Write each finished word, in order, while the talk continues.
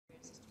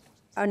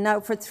And now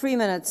for 3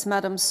 minutes,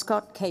 Madam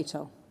Scott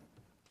Cato.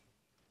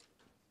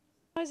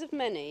 As of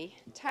many,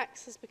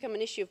 tax has become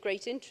an issue of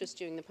great interest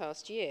during the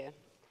past year.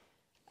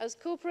 As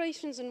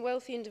corporations and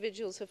wealthy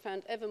individuals have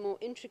found ever more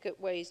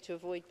intricate ways to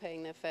avoid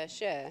paying their fair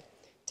share,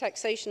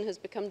 taxation has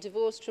become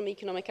divorced from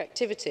economic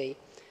activity,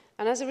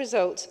 and as a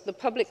result, the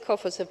public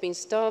coffers have been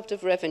starved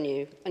of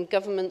revenue and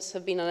governments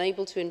have been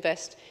unable to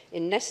invest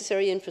in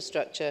necessary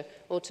infrastructure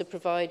or to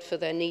provide for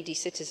their needy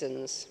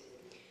citizens.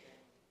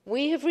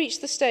 We have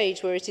reached the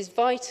stage where it is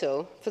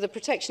vital for the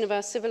protection of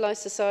our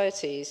civilised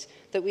societies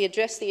that we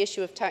address the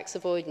issue of tax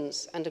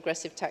avoidance and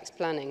aggressive tax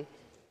planning.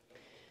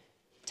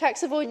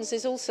 Tax avoidance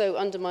is also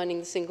undermining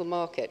the single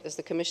market, as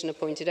the Commissioner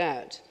pointed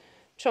out.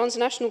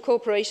 Transnational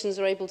corporations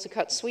are able to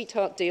cut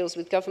sweetheart deals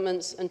with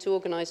governments and to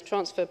organise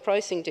transfer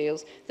pricing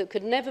deals that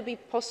could never be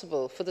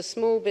possible for the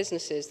small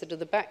businesses that are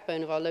the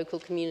backbone of our local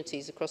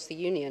communities across the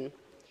Union.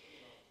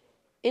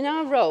 In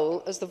our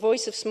role as the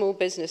voice of small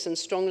business and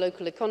strong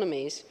local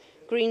economies,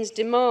 Greens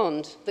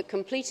demand that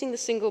completing the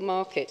single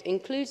market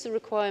includes the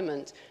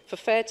requirement for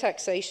fair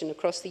taxation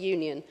across the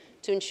Union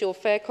to ensure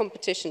fair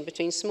competition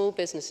between small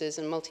businesses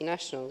and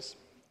multinationals.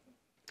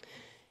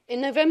 In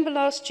November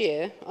last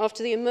year,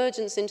 after the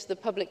emergence into the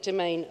public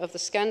domain of the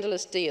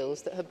scandalous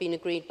deals that had been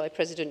agreed by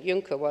President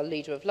Juncker while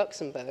leader of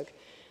Luxembourg,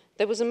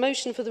 there was a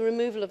motion for the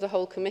removal of the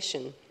whole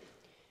Commission.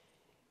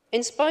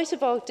 In spite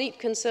of our deep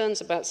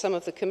concerns about some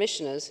of the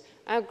commissioners,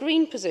 our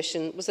Green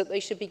position was that they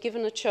should be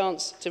given a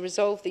chance to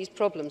resolve these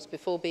problems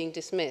before being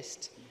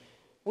dismissed.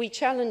 We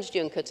challenged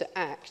Juncker to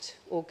act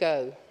or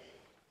go.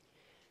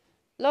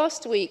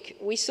 Last week,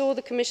 we saw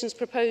the Commission's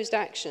proposed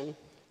action,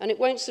 and it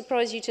won't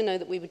surprise you to know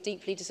that we were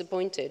deeply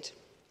disappointed.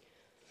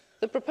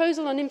 The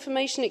proposal on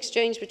information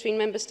exchange between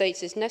Member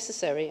States is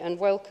necessary and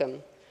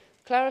welcome,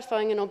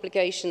 clarifying an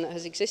obligation that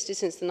has existed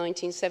since the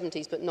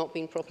 1970s but not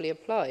been properly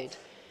applied.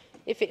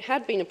 If it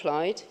had been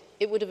applied,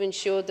 it would have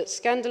ensured that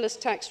scandalous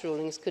tax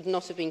rulings could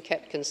not have been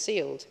kept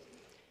concealed.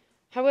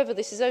 However,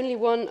 this is only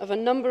one of a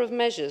number of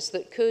measures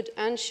that could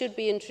and should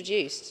be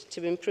introduced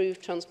to improve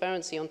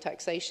transparency on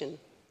taxation.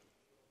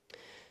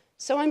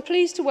 So I'm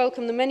pleased to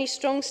welcome the many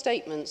strong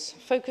statements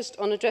focused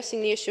on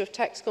addressing the issue of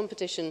tax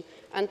competition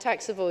and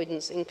tax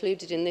avoidance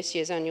included in this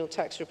year's annual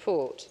tax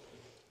report,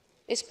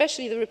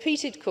 especially the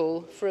repeated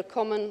call for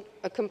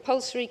a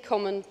compulsory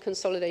common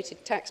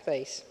consolidated tax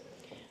base.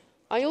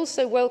 I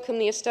also welcome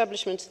the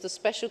establishment of the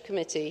Special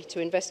Committee to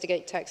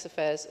investigate tax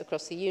affairs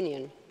across the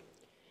Union.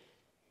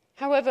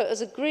 However, as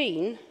a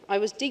Green, I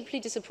was deeply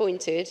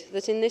disappointed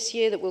that in this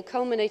year that will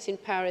culminate in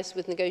Paris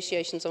with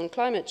negotiations on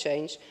climate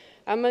change,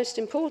 our most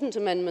important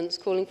amendments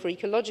calling for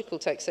ecological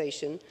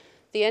taxation,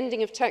 the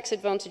ending of tax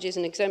advantages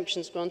and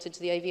exemptions granted to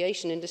the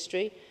aviation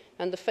industry,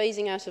 and the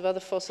phasing out of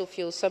other fossil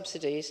fuel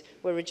subsidies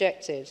were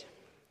rejected.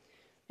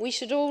 We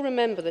should all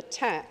remember that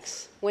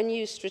tax, when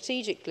used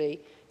strategically,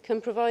 can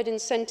provide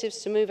incentives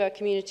to move our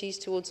communities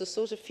towards the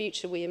sort of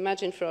future we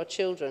imagine for our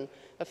children,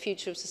 a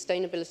future of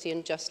sustainability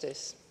and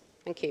justice.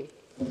 Thank you.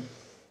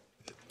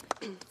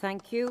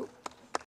 Thank you.